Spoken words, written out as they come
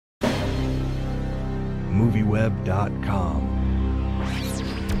MovieWeb.com.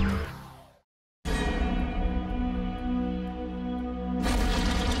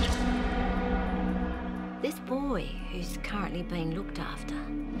 This boy who's currently being looked after.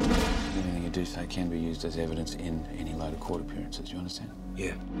 Anything you do say can be used as evidence in any later court appearances, do you understand?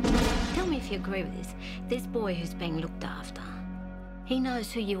 Yeah. Tell me if you agree with this. This boy who's being looked after, he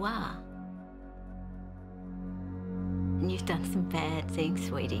knows who you are. And you've done some bad things,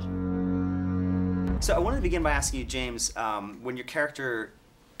 sweetie. So I wanted to begin by asking you, James, when your character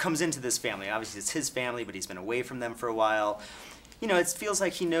comes into this family, obviously it's his family, but he's been away from them for a while. You know, it feels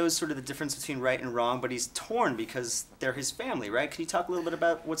like he knows sort of the difference between right and wrong, but he's torn because they're his family, right? Can you talk a little bit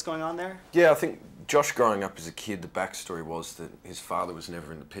about what's going on there? Yeah, I think Josh growing up as a kid, the backstory was that his father was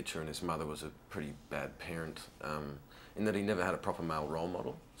never in the picture and his mother was a pretty bad parent, in that he never had a proper male role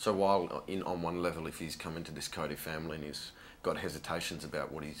model. So while on one level, if he's come into this Cody family and he's got hesitations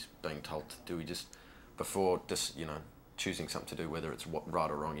about what he's being told to do, he just, before just, you know, choosing something to do, whether it's right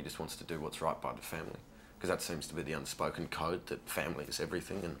or wrong, he just wants to do what's right by the family. Because that seems to be the unspoken code, that family is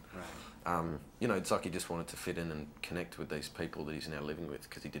everything. And, right. You know, it's like he just wanted to fit in and connect with these people that he's now living with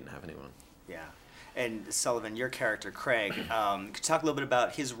because he didn't have anyone. Yeah. And Sullivan, your character, Craig, could you talk a little bit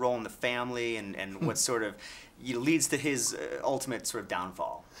about his role in the family and what sort of leads to his ultimate sort of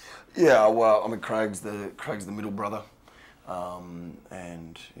downfall? Yeah, well, I mean, Craig's the middle brother,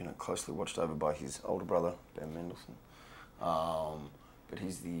 and, you know, closely watched over by his older brother, Ben Mendelsohn. But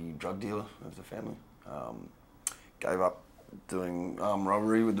he's the drug dealer of the family. Gave up doing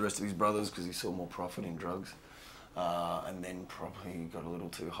robbery with the rest of his brothers because he saw more profit in drugs, and then probably got a little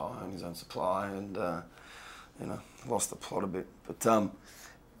too high on his own supply and you know, lost the plot a bit. But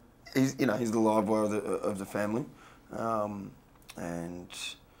he's the live wire of the family, and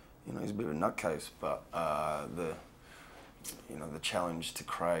you know, he's a bit of a nutcase. But the challenge to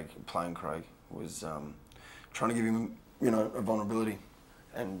Craig, playing Craig, was trying to give him, you know, a vulnerability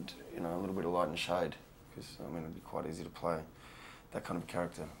and, you know, a little bit of light and shade, because I mean, it'd be quite easy to play that kind of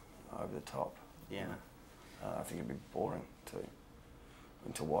character over the top. Yeah. I think it'd be boring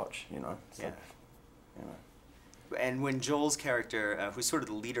to watch, you know. It's yeah. like, you know. And when Joel's character, who's sort of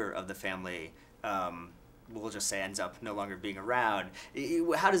the leader of the family, we'll just say ends up no longer being around,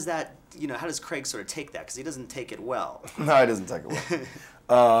 how does that, you know, how does Craig sort of take that? Because he doesn't take it well. No, he doesn't take it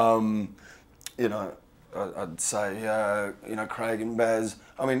well. You know, I'd say, you know, Craig and Baz,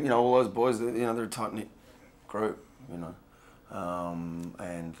 I mean, you know, all those boys, you know, they're a tight-knit group, you know,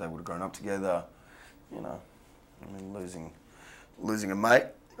 and they would have grown up together, you know. I mean, losing a mate,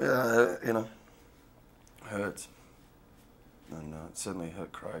 you know, hurts, and it certainly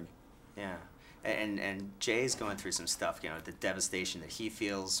hurt Craig. Yeah, and Jay's going through some stuff, you know, the devastation that he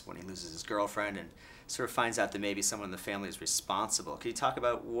feels when he loses his girlfriend and sort of finds out that maybe someone in the family is responsible. Can you talk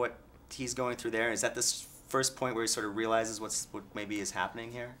about what he's going through there? Is that this first point where he sort of realizes what maybe is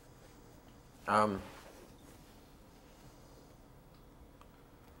happening here?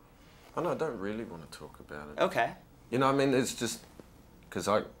 I don't really want to talk about it. Okay. You know, I mean, it's just because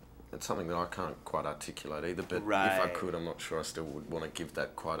it's something that I can't quite articulate either. But right. if I could, I'm not sure I still would want to give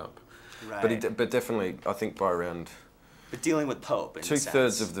that quite up. Right. But definitely, I think by around. But dealing with Pope. In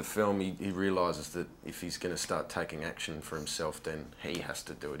 2/3 of the film, he realises that if he's going to start taking action for himself, then he has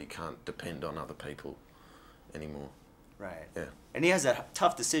to do it. He can't depend on other people anymore. Right. Yeah. And he has a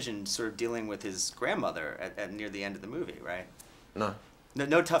tough decision, sort of dealing with his grandmother at near the end of the movie, right? No.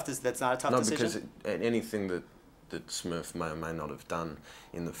 No tough. That's not a tough decision. No, because anything that Smurf may or may not have done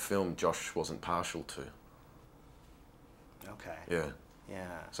in the film, Josh wasn't partial to. Okay. Yeah. Yeah.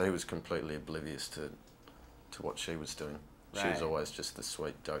 So he was completely oblivious to what she was doing. Right. She was always just the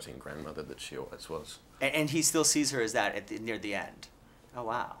sweet, doting grandmother that she always was. And he still sees her as that near the end. Oh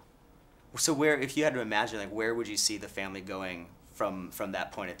wow. So where, if you had to imagine, like, where would you see the family going from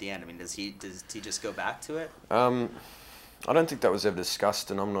that point at the end? I mean, does he just go back to it? I don't think that was ever discussed,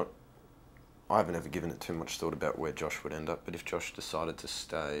 and I haven't ever given it too much thought about where Josh would end up, but if Josh decided to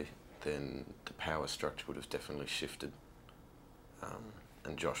stay, then the power structure would have definitely shifted.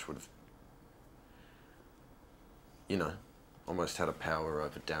 And Josh would have, you know, almost had a power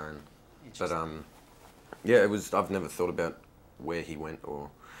over Darren. But yeah, I've never thought about where he went or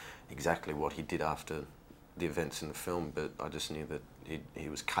exactly what he did after the events in the film, but I just knew that he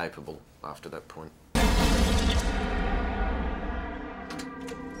was capable after that point.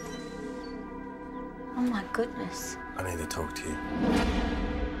 Oh my goodness. I need to talk to you.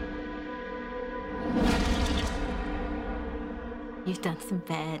 You've done some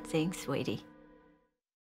bad things, sweetie.